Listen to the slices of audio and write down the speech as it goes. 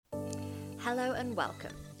Hello and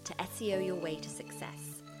welcome to SEO Your Way to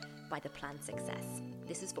Success by The Plan Success.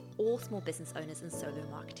 This is for all small business owners and solo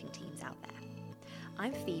marketing teams out there.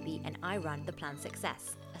 I'm Phoebe and I run The Plan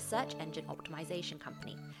Success, a search engine optimization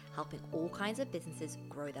company helping all kinds of businesses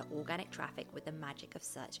grow their organic traffic with the magic of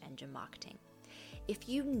search engine marketing. If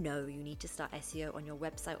you know you need to start SEO on your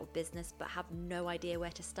website or business but have no idea where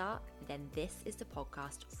to start, then this is the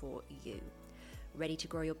podcast for you. Ready to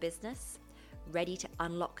grow your business? Ready to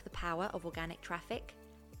unlock the power of organic traffic?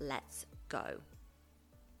 Let's go.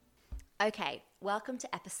 Okay, welcome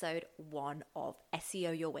to episode 1 of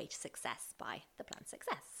SEO Your Way to Success by The Plan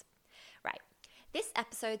Success. Right, this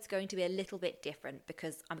episode's going to be a little bit different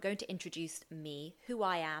because I'm going to introduce me, who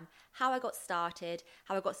I am, how I got started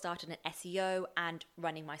in SEO and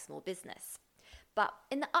running my small business. But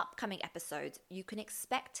in the upcoming episodes, you can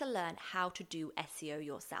expect to learn how to do SEO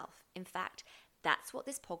yourself. In fact, that's what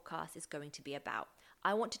this podcast is going to be about.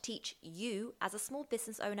 I want to teach you as a small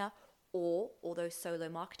business owner or all those solo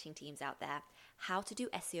marketing teams out there how to do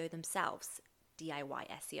SEO themselves, DIY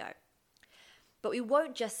SEO. But we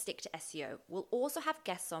won't just stick to SEO. We'll also have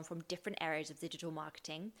guests on from different areas of digital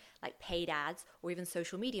marketing, like paid ads or even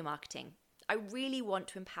social media marketing. I really want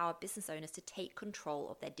to empower business owners to take control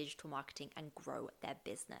of their digital marketing and grow their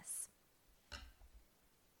business.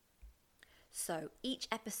 So each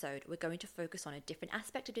episode, we're going to focus on a different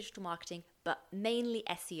aspect of digital marketing, but mainly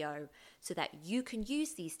SEO, so that you can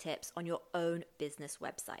use these tips on your own business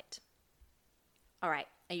website. All right,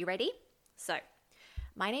 are you ready? So,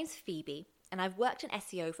 my name's Phoebe, and I've worked in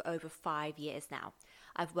SEO for over 5 years now.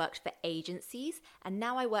 I've worked for agencies, and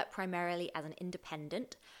now I work primarily as an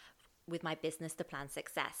independent with my business, The Plan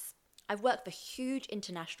Success. I've worked for huge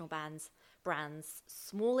international brands,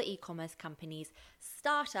 smaller e-commerce companies,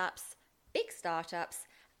 startups, big startups,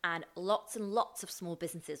 and lots of small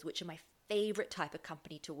businesses, which are my favorite type of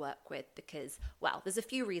company to work with because, well, there's a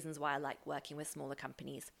few reasons why I like working with smaller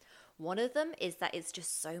companies. One of them is that it's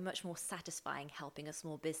just so much more satisfying helping a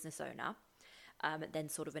small business owner than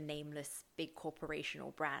sort of a nameless big corporation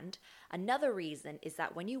or brand. Another reason is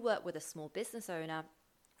that when you work with a small business owner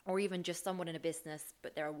or even just someone in a business,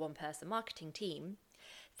 but they're a one-person marketing team,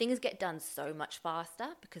 things get done so much faster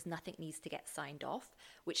because nothing needs to get signed off,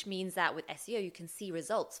 which means that with SEO, you can see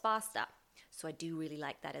results faster. So I do really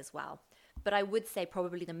like that as well. But I would say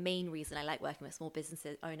probably the main reason I like working with small business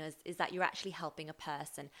owners is that you're actually helping a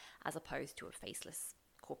person as opposed to a faceless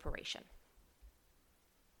corporation.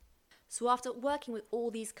 So after working with all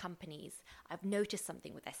these companies, I've noticed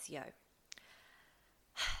something with SEO.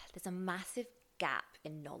 There's a massive gap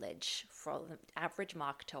in knowledge for the average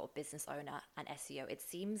marketer or business owner and SEO. It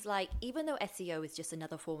seems like even though SEO is just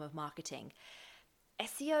another form of marketing,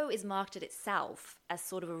 SEO is marketed itself as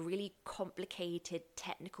sort of a really complicated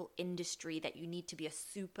technical industry that you need to be a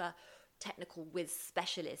super technical whiz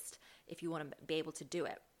specialist if you want to be able to do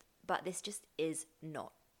it. But this just is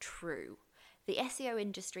not true. The SEO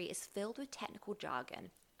industry is filled with technical jargon,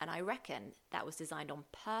 and I reckon that was designed on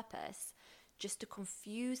purpose just to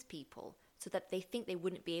confuse people so that they think they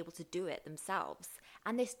wouldn't be able to do it themselves.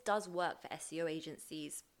 And this does work for SEO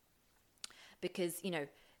agencies because,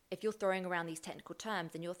 if you're throwing around these technical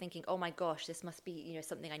terms and you're thinking, oh my gosh, this must be,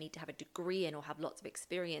 something I need to have a degree in or have lots of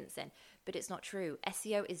experience in. But it's not true.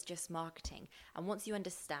 SEO is just marketing. And once you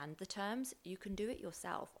understand the terms, you can do it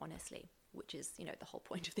yourself, honestly, which is, the whole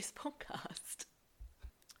point of this podcast.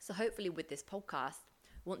 So hopefully with this podcast,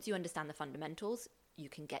 once you understand the fundamentals, you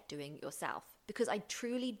can get doing it yourself. Because I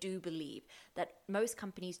truly do believe that most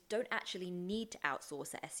companies don't actually need to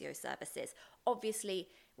outsource their SEO services. Obviously,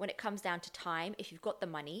 when it comes down to time, if you've got the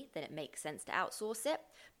money, then it makes sense to outsource it.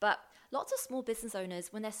 But lots of small business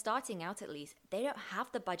owners, when they're starting out at least, they don't have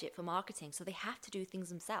the budget for marketing, so they have to do things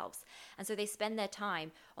themselves. And so they spend their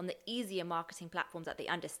time on the easier marketing platforms that they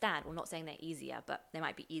understand. Well, not saying they're easier, but they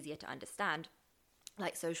might be easier to understand,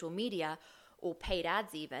 like social media or paid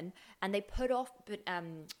ads even, and they put off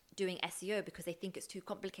doing SEO because they think it's too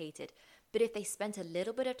complicated. But if they spent a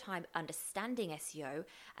little bit of time understanding SEO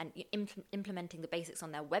and implementing the basics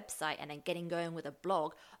on their website and then getting going with a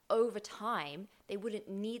blog, over time, they wouldn't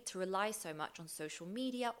need to rely so much on social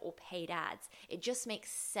media or paid ads. It just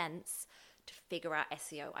makes sense to figure out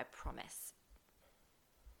SEO, I promise.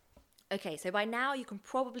 Okay, so by now you can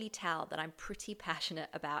probably tell that I'm pretty passionate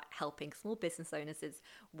about helping small business owners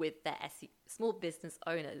with their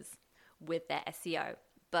SEO.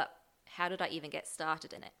 But how did I even get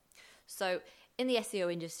started in it? So in the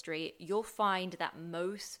SEO industry, you'll find that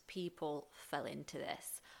most people fell into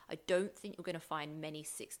this. I don't think you're going to find many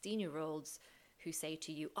 16-year-olds who say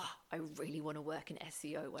to you, I really want to work in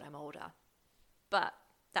SEO when I'm older. But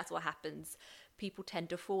that's what happens. people tend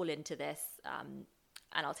to fall into this.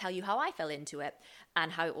 And I'll tell you how I fell into it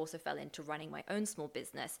and how I also fell into running my own small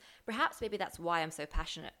business. Perhaps maybe that's why I'm so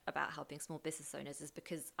passionate about helping small business owners, is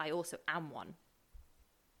because I also am one.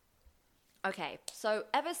 Okay, so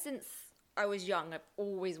ever since I was young, I've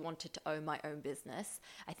always wanted to own my own business.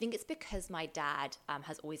 I think it's because my dad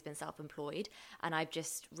has always been self-employed, and I've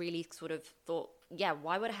just really sort of thought, yeah,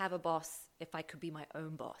 why would I have a boss if I could be my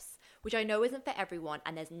own boss? Which I know isn't for everyone,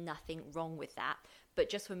 and there's nothing wrong with that. But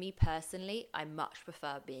just for me personally, I much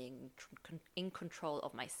prefer being in control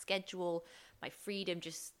of my schedule, my freedom,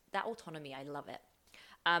 just that autonomy. I love it.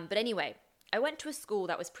 But anyway, I went to a school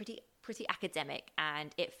that was pretty academic,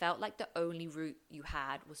 and it felt like the only route you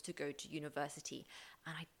had was to go to university.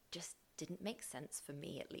 And I just didn't make sense for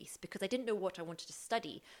me, at least, because I didn't know what I wanted to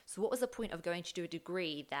study. So what was the point of going to do a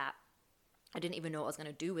degree that I didn't even know what I was going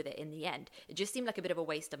to do with it in the end? It just seemed like a bit of a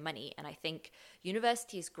waste of money. And I think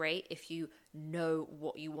university is great if you know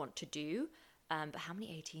what you want to do. But how many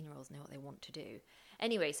 18-year-olds know what they want to do?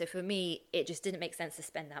 Anyway, so for me, it just didn't make sense to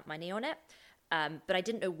spend that money on it. But I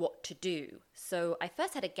didn't know what to do. So I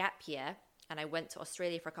first had a gap year, and I went to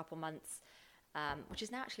Australia for a couple months, which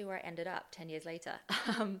is now actually where I ended up 10 years later.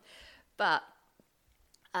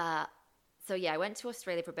 So yeah, I went to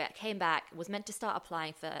Australia for a bit, came back, was meant to start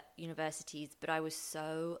applying for universities, but I was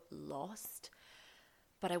so lost.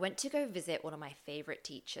 But I went to go visit one of my favorite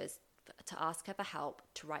teachers to ask her for help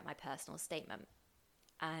to write my personal statement.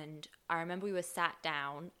 And I remember we were sat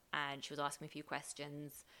down and she was asking me a few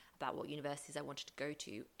questions about what universities I wanted to go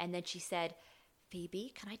to. And then she said,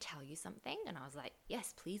 "Phoebe, can I tell you something?" And I was like,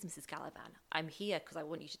 "Yes, please, Mrs. Gallivan. I'm here because I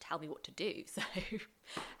want you to tell me what to do. So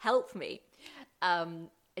help me."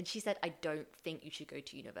 And she said, "I don't think you should go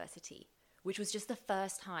to university," which was just the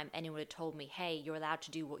first time anyone had told me, hey, you're allowed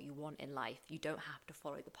to do what you want in life. You don't have to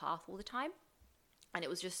follow the path all the time. And it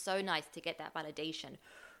was just so nice to get that validation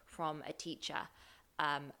from a teacher.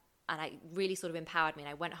 And it really sort of empowered me. And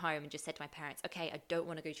I went home and just said to my parents, okay, I don't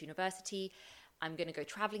want to go to university. I'm going to go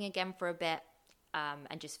traveling again for a bit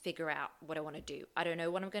and just figure out what I want to do. I don't know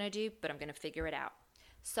what I'm going to do, but I'm going to figure it out.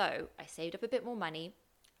 So I saved up a bit more money.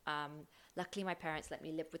 Luckily, my parents let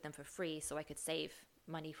me live with them for free so I could save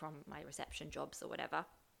money from my reception jobs or whatever.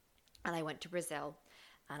 And I went to Brazil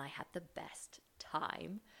and I had the best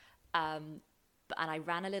time. And I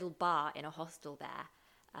ran a little bar in a hostel there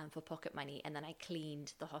for pocket money. And then I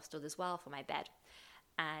cleaned the hostel as well for my bed.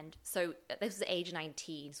 And so this was age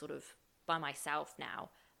 19, sort of by myself now,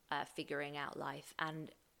 figuring out life.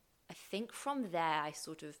 And I think from there, I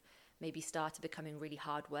sort of maybe started becoming really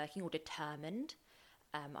hardworking or determined.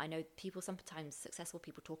 I know sometimes successful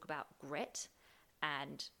people talk about grit,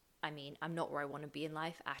 and I mean, I'm not where I want to be in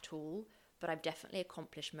life at all, but I've definitely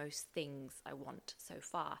accomplished most things I want so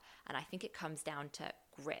far. And I think it comes down to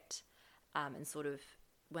grit. And sort of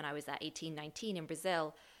when I was at 18, 19 in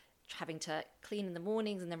Brazil, having to clean in the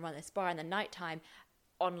mornings and then run this bar in the nighttime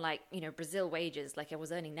on Brazil wages, like I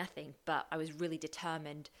was earning nothing, but I was really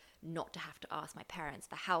determined not to have to ask my parents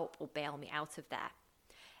for help or bail me out of there.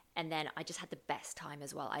 And then I just had the best time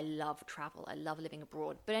as well. I love travel. I love living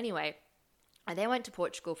abroad. But anyway, I then went to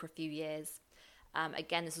Portugal for a few years.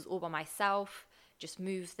 Again, this was all by myself, just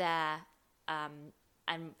moved there.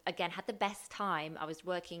 And again, had the best time. I was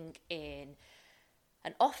working in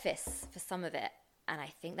an office for some of it. And I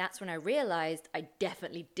think that's when I realized I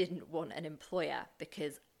definitely didn't want an employer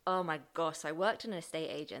because, oh my gosh, I worked in an estate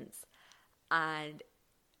agent's and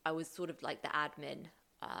I was sort of like the admin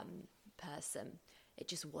person. It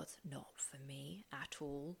just was not for me at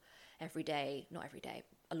all. Not every day,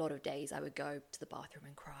 a lot of days I would go to the bathroom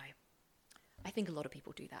and cry. I think a lot of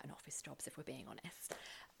people do that in office jobs, if we're being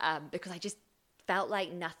honest, because I just felt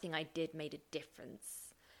like nothing I did made a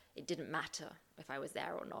difference. It didn't matter if I was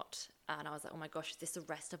there or not. And I was like, oh my gosh, is this the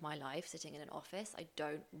rest of my life sitting in an office? I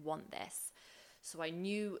don't want this. So I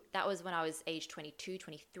knew that was when I was age 22,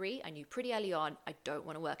 23. I knew pretty early on, I don't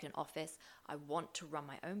want to work in an office. I want to run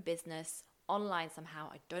my own business online somehow.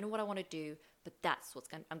 I don't know what I want to do, but that's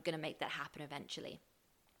I'm going to make that happen eventually.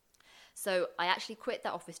 So I actually quit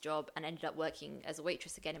that office job and ended up working as a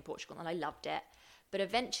waitress again in Portugal, and I loved it. But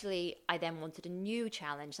eventually I then wanted a new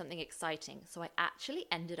challenge, something exciting. So I actually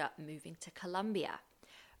ended up moving to Colombia,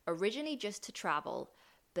 originally just to travel,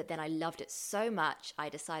 but then I loved it so much I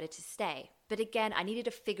decided to stay. But again, I needed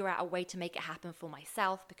to figure out a way to make it happen for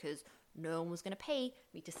myself because no one was going to pay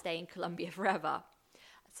me to stay in Colombia forever.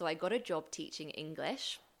 So I got a job teaching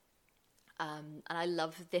English, and I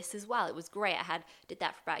loved this as well. It was great. Did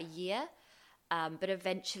that for about a year, but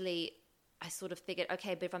eventually I sort of figured,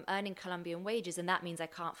 okay, but if I'm earning Colombian wages, and that means I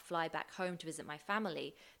can't fly back home to visit my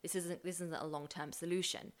family, this isn't a long-term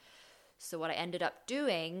solution. So what I ended up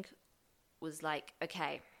doing was like,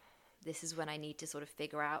 okay, this is when I need to sort of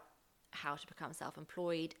figure out how to become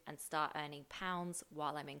self-employed and start earning pounds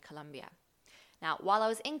while I'm in Colombia. Now, while I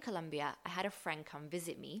was in Colombia, I had a friend come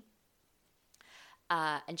visit me,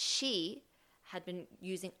 and she had been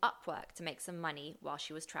using Upwork to make some money while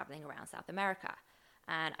she was traveling around South America.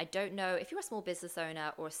 And I don't know if you're a small business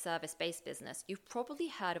owner or a service-based business, you've probably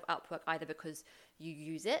heard of Upwork either because you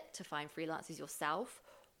use it to find freelancers yourself,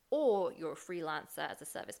 or you're a freelancer as a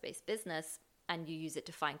service-based business and you use it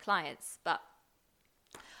to find clients. But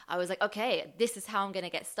I was like, okay, this is how I'm going to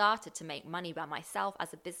get started to make money by myself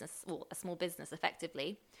as a business, well, a small business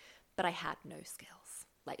effectively. But I had no skills,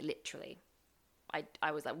 like literally.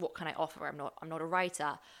 I was like, what can I offer? I'm not a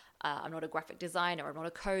writer. I'm not a graphic designer. I'm not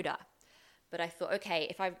a coder. But I thought, okay,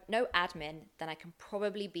 if I know admin, then I can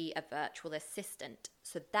probably be a virtual assistant.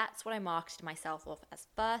 So that's what I marketed myself off as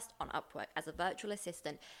first on Upwork, as a virtual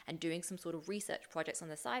assistant and doing some sort of research projects on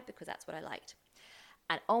the side because that's what I liked.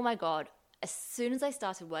 And oh my God, as soon as I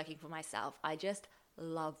started working for myself, I just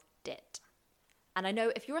loved it. And I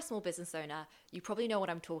know if you're a small business owner, you probably know what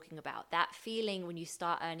I'm talking about. That feeling when you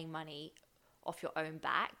start earning money off your own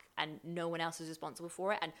back and no one else is responsible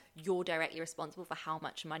for it and you're directly responsible for how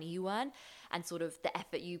much money you earn and sort of the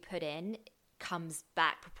effort you put in comes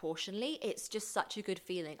back proportionally. It's just such a good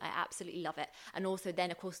feeling. I absolutely love it. And also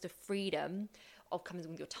then of course the freedom of coming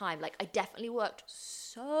with your time. Like I definitely worked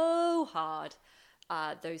so hard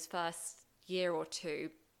those first year or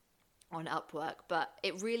two on Upwork, but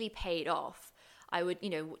it really paid off. I would,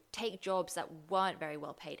 take jobs that weren't very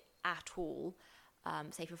well paid at all,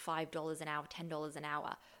 say for $5 an hour, $10 an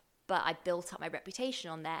hour. But I built up my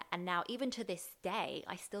reputation on there. And now even to this day,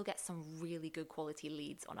 I still get some really good quality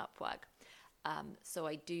leads on Upwork. So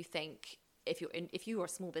I do think if you're a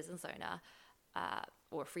small business owner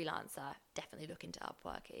or a freelancer, definitely look into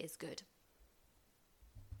Upwork. It is good.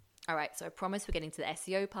 All right. So I promise we're getting to the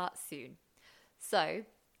SEO part soon. So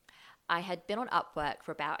I had been on Upwork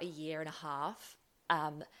for about a year and a half.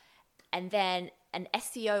 And then an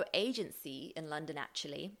SEO agency in London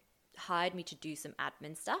actually hired me to do some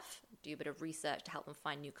admin stuff, do a bit of research to help them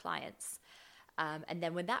find new clients. And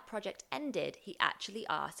then when that project ended, he actually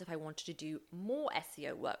asked if I wanted to do more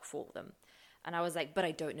SEO work for them. And I was like, but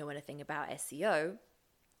I don't know anything about SEO.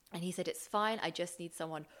 And he said, it's fine. I just need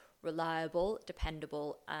someone reliable,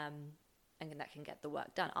 dependable, and that can get the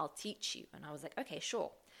work done. I'll teach you. And I was like, okay,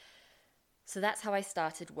 sure. So that's how I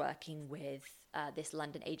started working with this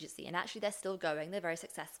London agency. And actually, they're still going. They're very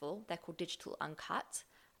successful. They're called Digital Uncut.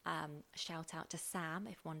 Shout out to Sam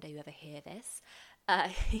if one day you ever hear this.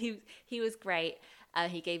 He was great.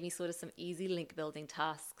 He gave me sort of some easy link building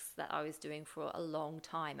tasks that I was doing for a long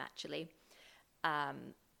time, actually.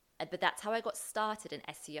 But that's how I got started in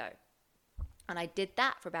SEO. And I did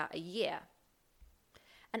that for about a year.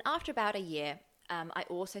 And after about a year, I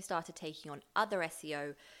also started taking on other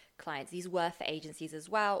SEO clients. These were for agencies as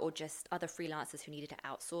well, or just other freelancers who needed to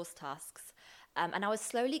outsource tasks. And I was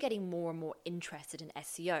slowly getting more and more interested in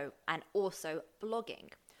SEO and also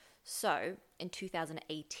blogging. So in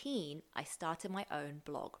 2018, I started my own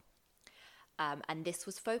blog. And this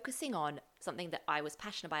was focusing on something that I was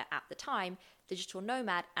passionate about at the time, digital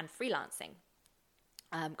nomad and freelancing.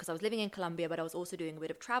 Because I was living in Colombia, but I was also doing a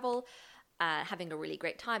bit of travel, having a really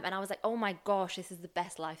great time. And I was like, oh my gosh, this is the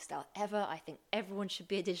best lifestyle ever. I think everyone should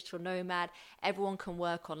be a digital nomad. Everyone can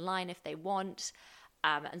work online if they want.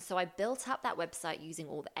 And so I built up that website using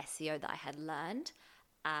all the SEO that I had learned.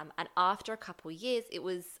 And after a couple of years, I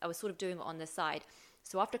was sort of doing it on the side.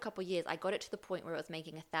 So after a couple of years, I got it to the point where I was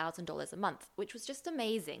making $1,000 a month, which was just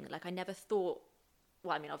amazing. Like I never thought,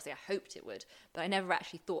 well, I mean, obviously I hoped it would, but I never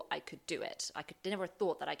actually thought I could do it. I never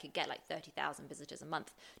thought that I could get like 30,000 visitors a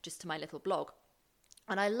month just to my little blog.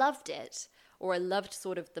 And I loved it, or I loved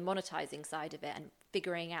sort of the monetizing side of it and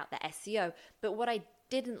figuring out the SEO. But what I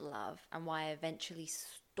didn't love and why I eventually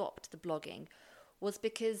stopped the blogging was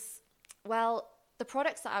because, well, the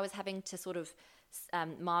products that I was having to sort of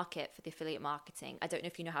market for the affiliate marketing. I don't know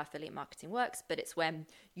if you know how affiliate marketing works, but it's when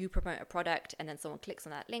you promote a product and then someone clicks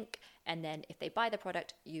on that link, and then if they buy the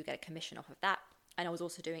product, you get a commission off of that. And I was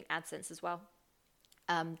also doing AdSense as well.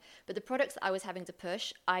 But the products that I was having to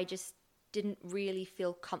push, I just didn't really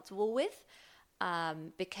feel comfortable with,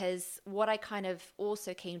 because what I kind of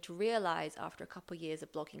also came to realize after a couple of years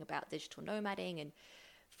of blogging about digital nomading and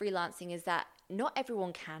freelancing is that not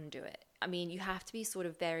everyone can do it. I mean, you have to be sort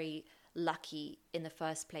of very lucky in the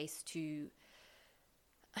first place to,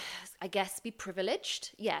 I guess, be privileged.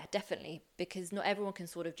 Yeah, definitely, because not everyone can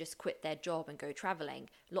sort of just quit their job and go traveling.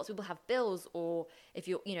 Lots of people have bills, or if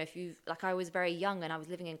you like, I was very young and I was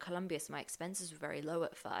living in Colombia, so my expenses were very low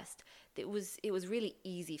at first. It was really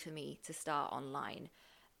easy for me to start online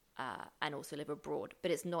and also live abroad,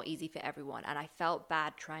 but it's not easy for everyone. And I felt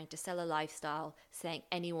bad trying to sell a lifestyle, saying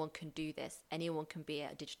anyone can do this, anyone can be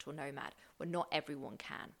a digital nomad. Well, not everyone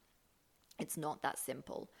can. It's not that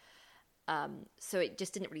simple. So it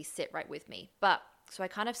just didn't really sit right with me. But so I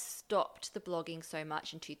kind of stopped the blogging so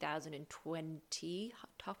much in 2020,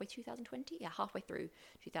 halfway through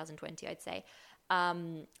 2020, I'd say.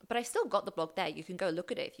 But I still got the blog there. You can go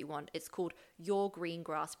look at it if you want. It's called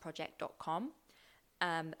yourgreengrassproject.com.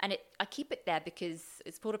 And I keep it there because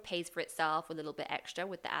it sort of pays for itself a little bit extra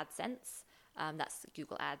with the AdSense. That's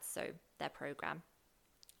Google Ads, so their program.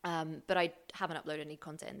 But I haven't uploaded any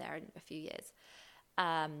content in there in a few years.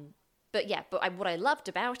 But what I loved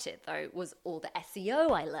about it, though, was all the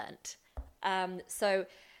SEO I learnt. So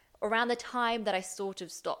around the time that I sort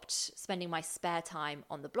of stopped spending my spare time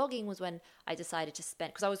on the blogging was when I decided to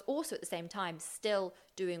spend, because I was also at the same time still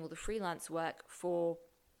doing all the freelance work for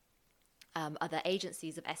other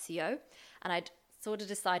agencies of SEO. And I'd sort of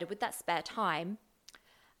decided with that spare time,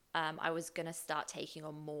 I was going to start taking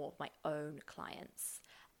on more of my own clients.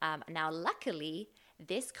 Now, luckily,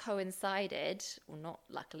 this coincided, or not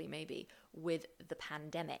luckily maybe, with the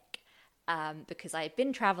pandemic. Because I had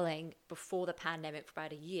been traveling before the pandemic for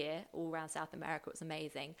about a year all around South America. It was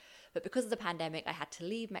amazing. But because of the pandemic, I had to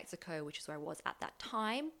leave Mexico, which is where I was at that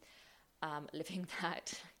time, living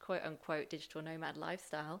that quote unquote digital nomad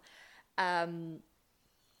lifestyle. And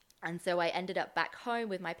so I ended up back home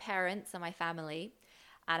with my parents and my family,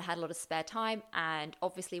 and I had a lot of spare time. And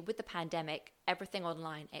obviously with the pandemic, everything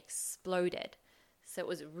online exploded. So it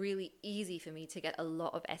was really easy for me to get a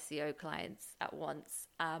lot of SEO clients at once.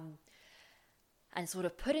 And sort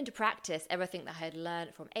of put into practice everything that I had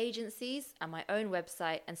learned from agencies and my own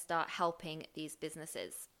website and start helping these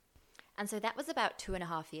businesses. And so that was about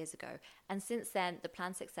 2.5 years ago. And since then, the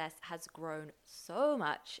Plan Success has grown so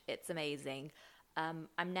much. It's amazing. I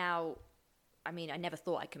never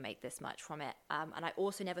thought I could make this much from it. And I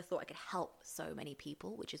also never thought I could help so many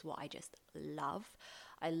people, which is what I just love.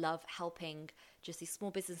 I love helping just these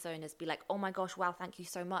small business owners be like, oh my gosh, wow, thank you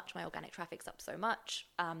so much. My organic traffic's up so much.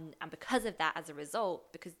 And because of that, as a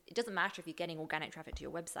result, because it doesn't matter if you're getting organic traffic to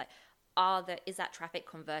your website, is that traffic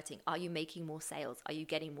converting? Are you making more sales? Are you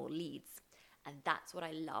getting more leads? And that's what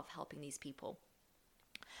I love, helping these people.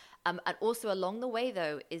 And also along the way,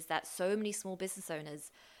 though, is that so many small business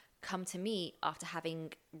owners come to me after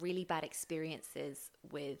having really bad experiences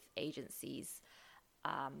with agencies,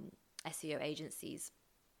 SEO agencies.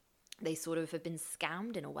 They sort of have been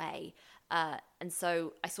scammed in a way. And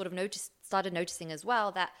so I sort of started noticing as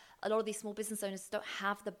well that a lot of these small business owners don't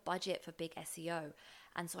have the budget for big SEO.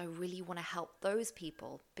 And so I really want to help those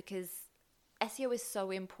people because SEO is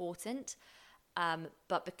so important.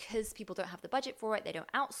 But because people don't have the budget for it, they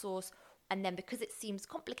don't outsource. And then because it seems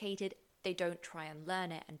complicated, they don't try and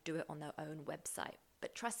learn it and do it on their own website.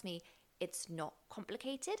 But trust me, it's not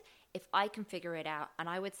complicated if I can figure it out. And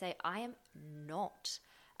I would say I am not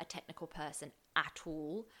a technical person at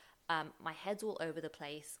all. My head's all over the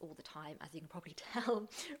place all the time, as you can probably tell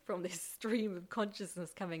from this stream of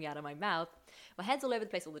consciousness coming out of my mouth. My head's all over the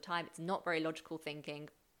place all the time. It's not very logical thinking.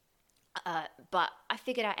 But I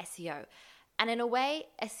figured out SEO. And in a way,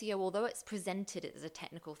 SEO, although it's presented as a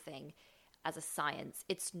technical thing, as a science,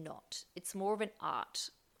 it's not. It's more of an art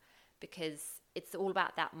because it's all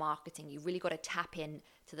about that marketing. You really got to tap in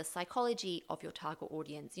to the psychology of your target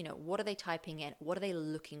audience. You know, what are they typing in? What are they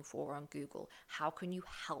looking for on Google? How can you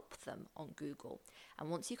help them on Google? And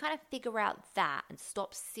once you kind of figure out that and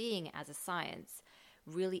stop seeing it as a science,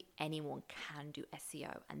 really anyone can do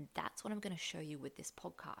SEO. And that's what I'm going to show you with this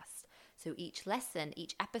podcast. So each lesson,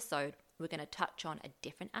 each episode, we're going to touch on a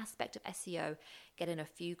different aspect of SEO, get in a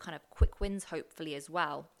few kind of quick wins, hopefully as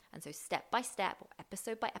well. And so step by step, or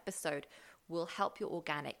episode by episode, will help your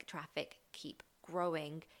organic traffic keep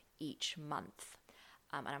growing each month.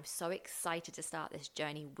 And I'm so excited to start this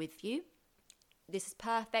journey with you. This is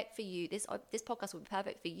perfect for you. This podcast will be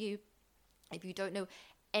perfect for you if you don't know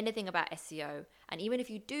anything about SEO. And even if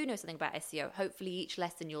you do know something about SEO, hopefully each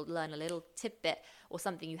lesson you'll learn a little tidbit or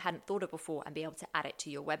something you hadn't thought of before and be able to add it to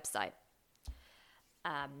your website.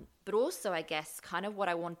 But also, I guess, kind of what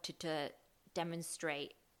I wanted to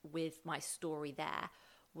demonstrate with my story there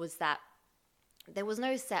was that there was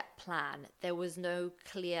no set plan. There was no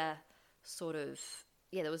clear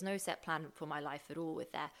there was no set plan for my life at all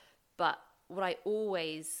with there. But what I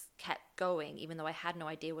always kept going, even though I had no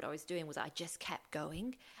idea what I was doing, was I just kept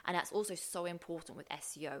going. And that's also so important with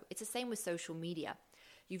SEO. It's the same with social media.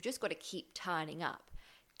 You've just got to keep turning up,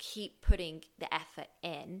 keep putting the effort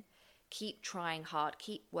in, keep trying hard,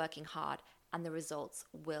 keep working hard, and the results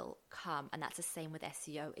will come. And that's the same with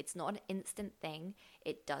SEO. It's not an instant thing.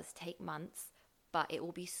 It does take months, but it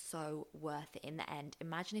will be so worth it in the end.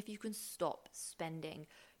 Imagine if you can stop spending,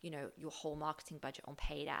 your whole marketing budget on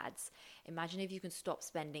paid ads. Imagine if you can stop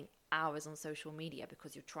spending hours on social media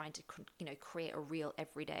because you're trying to, create a reel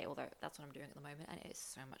every day, although that's what I'm doing at the moment, and it is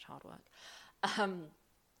so much hard work.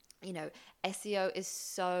 SEO is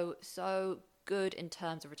so good in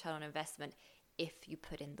terms of return on investment if you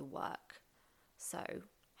put in the work. So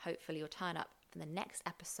hopefully you'll turn up for the next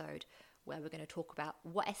episode where we're going to talk about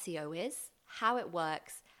what SEO is, how it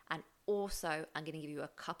works, and also I'm going to give you a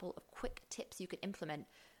couple of quick tips you can implement,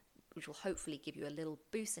 which will hopefully give you a little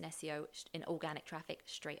boost in SEO, in organic traffic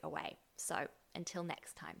straight away. So until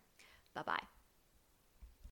next time, bye-bye.